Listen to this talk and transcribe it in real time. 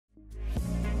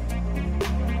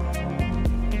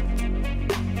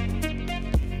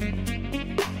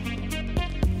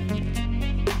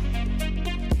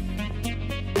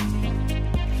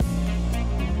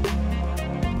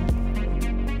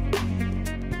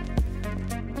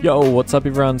Yo, what's up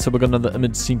everyone? So we've got another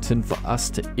image sent in for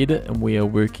us to edit, and we are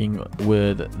working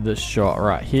with this shot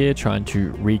right here, trying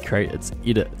to recreate its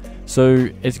edit. So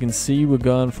as you can see, we're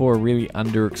going for a really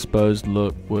underexposed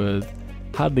look with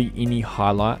hardly any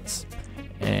highlights,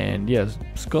 and yeah,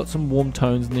 it's got some warm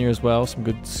tones in there as well, some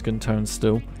good skin tones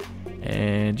still.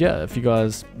 And yeah, if you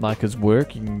guys like his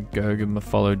work, you can go give him a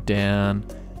follow down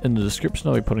in the description.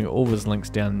 I'll be putting all of his links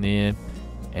down there,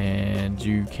 and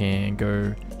you can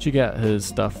go check out his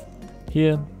stuff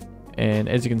here. And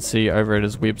as you can see over at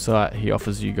his website, he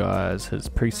offers you guys his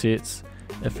presets.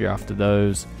 If you're after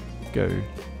those, go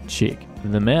check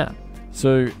them out.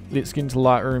 So let's get into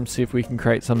Lightroom, see if we can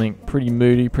create something pretty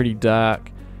moody, pretty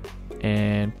dark,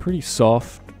 and pretty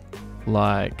soft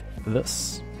like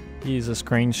this. Here's a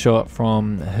screenshot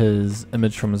from his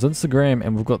image from his Instagram,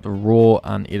 and we've got the raw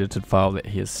unedited file that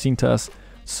he has sent us.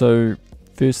 So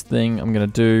first thing I'm going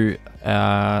to do,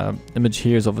 our image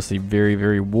here is obviously very,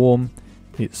 very warm.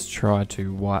 Let's try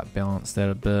to white balance that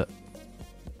a bit.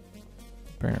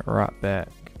 Bring it right back.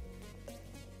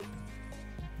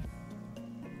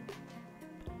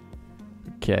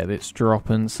 Okay, let's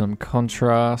drop in some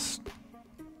contrast.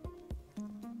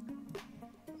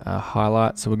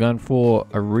 Highlight. So we're going for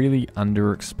a really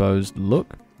underexposed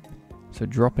look. So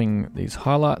dropping these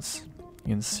highlights,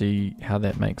 you can see how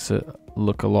that makes it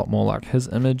look a lot more like his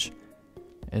image,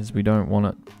 as we don't want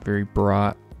it very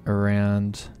bright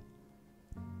around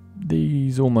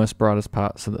these almost brightest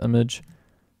parts of the image.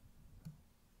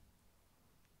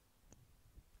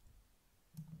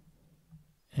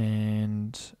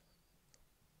 And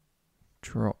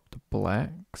drop the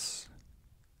blacks.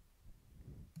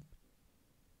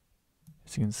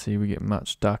 As you can see, we get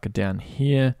much darker down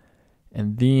here.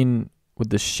 And then with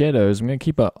the shadows, I'm going to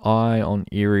keep an eye on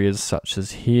areas such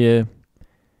as here,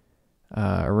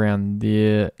 around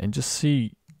there, and just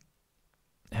see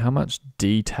how much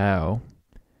detail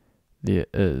there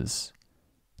is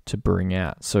to bring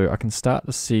out. So I can start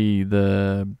to see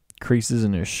the creases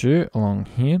in her shirt along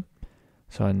here,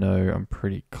 so I know I'm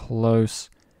pretty close.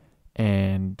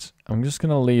 And I'm just going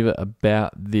to leave it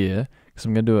about there, because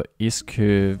I'm going to do an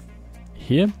S-curve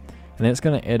here, and that's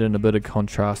going to add in a bit of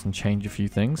contrast and change a few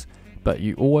things. But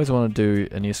you always want to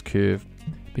do an S-curve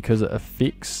because it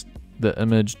affects the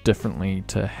image differently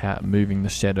to how moving the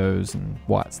shadows and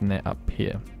whites and that up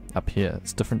here.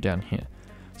 It's different down here.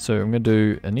 So I'm going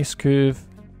to do an S-curve.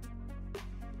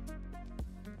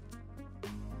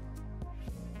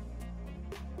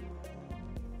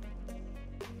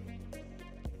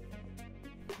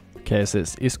 Okay, so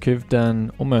it's S-curve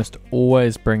done. Almost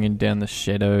always bringing down the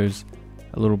shadows,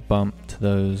 a little bump to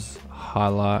those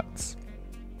highlights,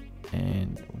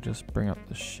 and we'll just bring up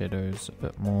the shadows a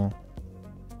bit more.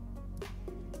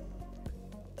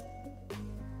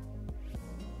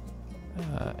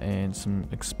 And some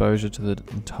exposure to the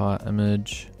entire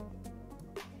image.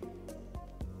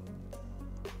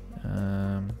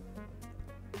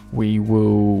 We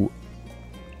will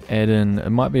add in, it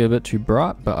might be a bit too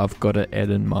bright, but I've got to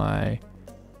add in my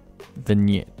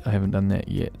vignette. I haven't done that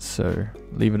yet, so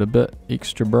leave it a bit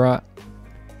extra bright.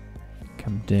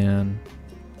 Come down.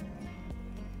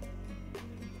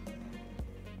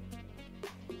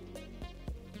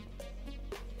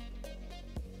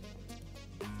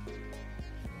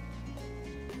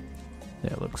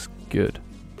 That looks good.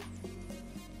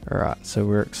 Alright, so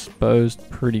we're exposed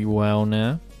pretty well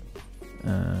now.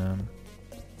 Yeah,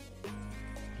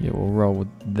 we'll roll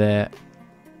with that.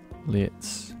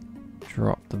 Let's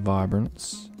drop the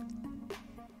vibrance.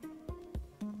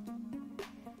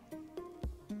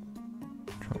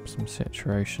 Drop some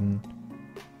saturation.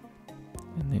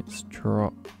 And let's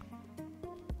drop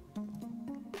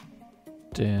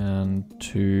down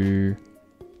to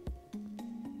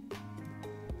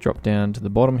the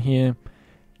bottom here.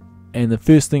 And the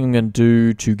first thing I'm going to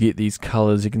do to get these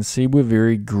colors, you can see we're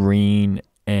very green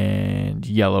and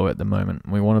yellow at the moment.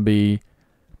 We want to be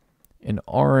an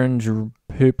orange,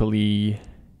 purpley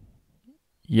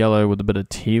yellow with a bit of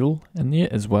teal in there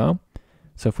as well.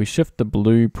 So if we shift the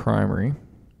blue primary,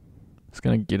 it's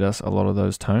going to get us a lot of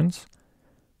those tones.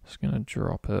 Just going to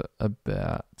drop it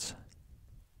about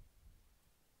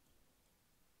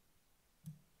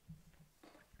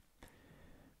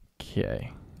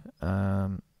okay.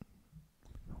 We'll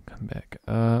come back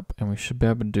up, and we should be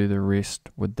able to do the rest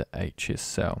with the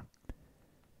HSL.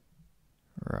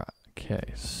 Right,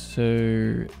 okay,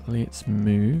 so let's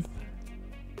move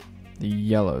the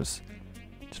yellows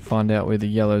to find out where the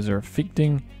yellows are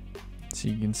affecting. So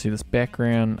you can see this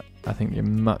background, I think they're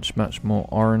much more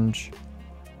orange.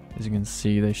 As you can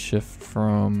see, they shift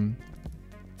from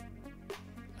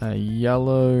a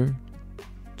yellow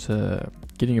to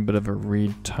getting a bit of a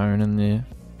red tone in there.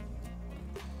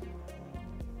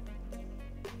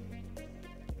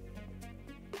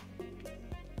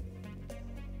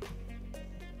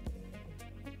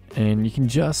 And you can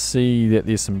just see that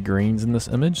there's some greens in this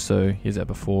image. So here's that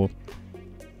before.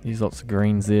 There's lots of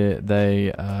greens there.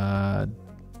 They are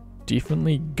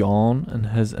definitely gone in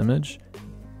his image.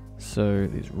 So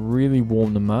let's really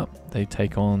warm them up. They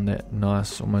take on that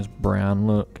nice almost brown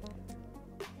look.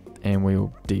 And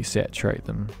we'll desaturate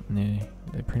them. And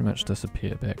they pretty much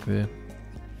disappear back there.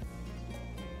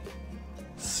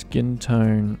 Skin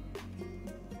tone.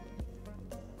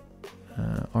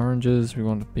 Oranges, we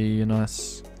want to be a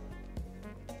nice...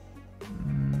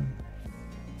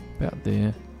 about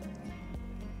there.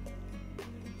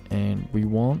 And we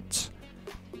want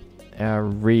our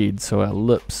red, so our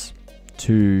lips,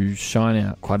 to shine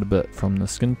out quite a bit from the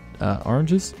skin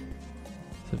oranges.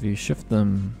 So if you shift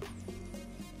them,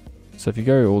 so if you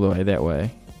go all the way that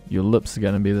way, your lips are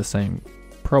going to be the same,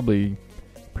 probably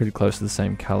pretty close to the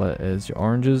same color as your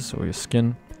oranges or your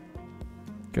skin.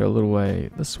 Go a little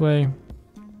way this way.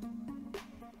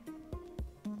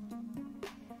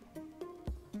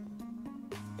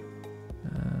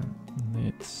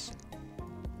 Let's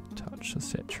touch the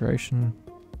saturation.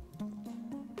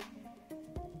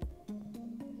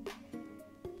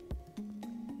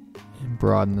 And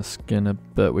broaden the skin a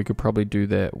bit. We could probably do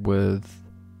that with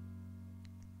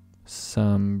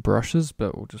some brushes,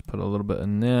 but we'll just put a little bit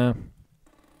in there.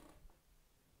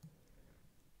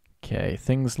 Okay,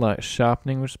 things like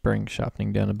sharpening, we'll just bring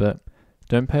sharpening down a bit.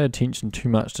 Don't pay attention too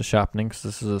much to sharpening because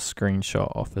this is a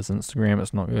screenshot off his Instagram.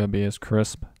 It's not going to be as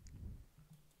crisp.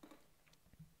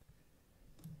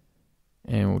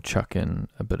 And we'll chuck in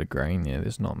a bit of grain there,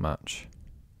 there's not much.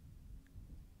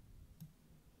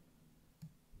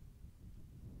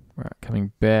 Right,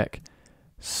 coming back.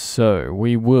 So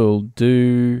we will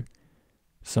do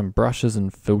some brushes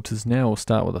and filters now. We'll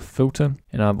start with a filter,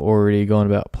 and I've already gone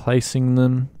about placing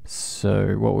them.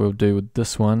 So what we'll do with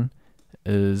this one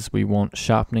is we want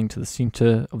sharpening to the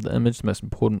center of the image, the most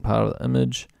important part of the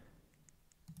image.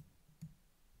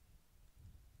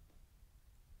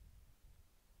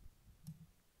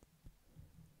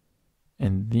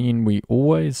 And then we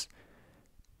always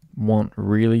want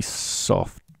really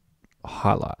soft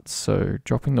highlights. So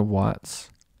dropping the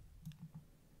whites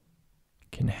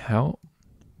can help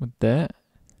with that.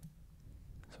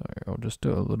 So I'll just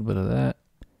do a little bit of that.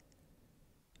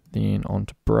 Then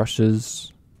onto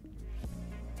brushes.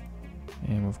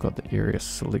 And we've got the area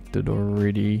selected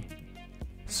already.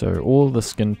 So all the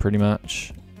skin pretty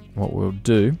much. What we'll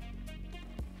do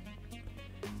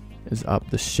is up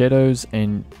the shadows,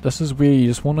 and this is where you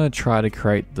just want to try to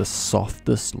create the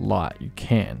softest light you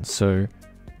can. So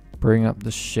bring up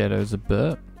the shadows a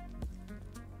bit,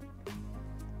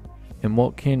 and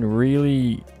what can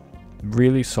really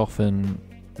soften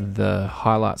the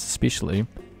highlights especially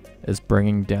is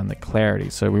bringing down the clarity.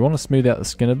 So we want to smooth out the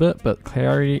skin a bit, but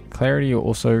clarity will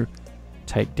also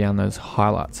take down those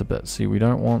highlights a bit. See, we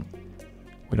don't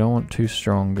want too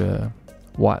strong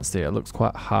whites there. It looks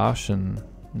quite harsh and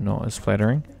not as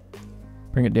flattering.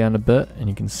 Bring it down a bit, and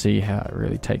you can see how it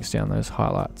really takes down those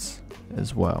highlights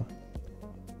as well.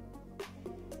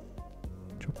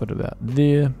 Drop it about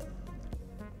there,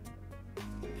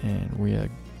 and we are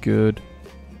good.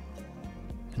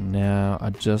 And now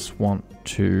I just want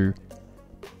to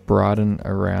broaden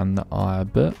around the eye a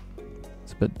bit.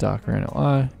 It's a bit dark around the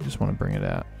eye, just want to bring it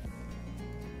out.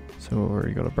 So we've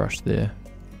already got a brush there.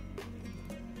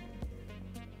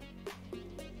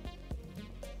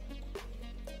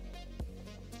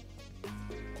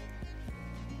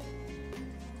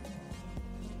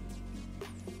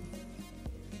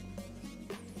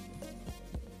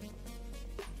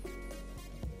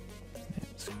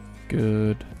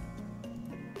 Good.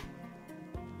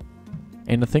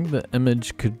 And I think the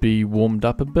image could be warmed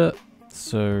up a bit,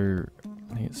 so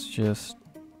let's just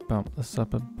bump this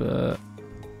up a bit.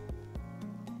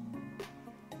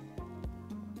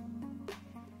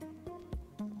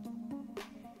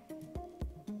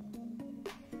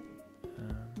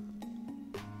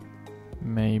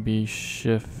 Maybe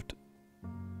shift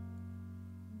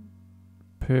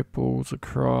purples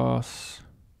across.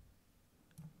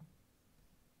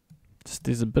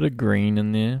 There's a bit of green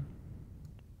in there.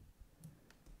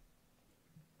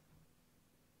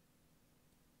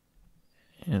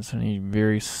 And it's only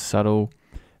very subtle.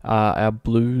 Our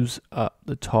blues up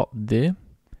the top there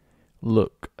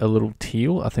look a little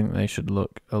teal. I think they should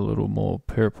look a little more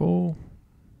purple.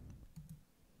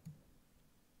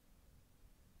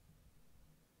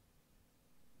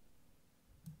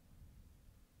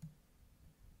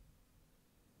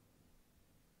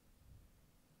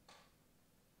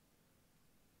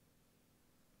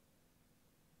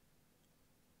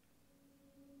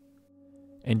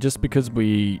 And just because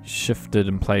we shifted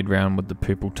and played around with the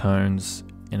purple tones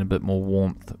and a bit more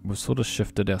warmth, we've sort of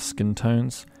shifted our skin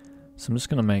tones. So I'm just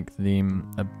going to make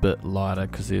them a bit lighter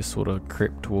because they're sort of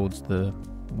crept towards the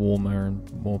warmer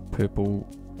and more purple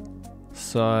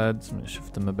sides. I'm going to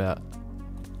shift them about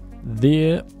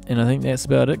there, and I think that's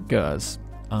about it, guys.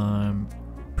 I'm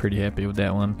pretty happy with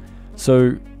that one.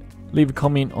 So leave a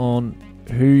comment on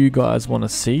who you guys want to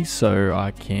see so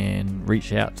I can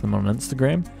reach out to them on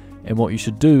Instagram. And what you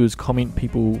should do is comment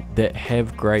people that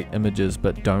have great images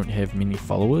but don't have many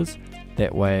followers.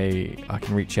 That way I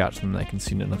can reach out to them, they can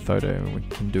send in a photo and we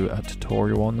can do a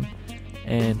tutorial on them.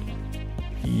 And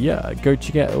yeah, go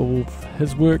check out all of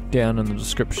his work down in the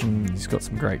description. He's got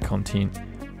some great content.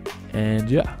 And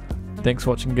yeah, thanks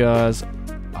for watching, guys.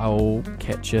 I'll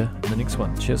catch you in the next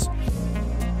one. Cheers.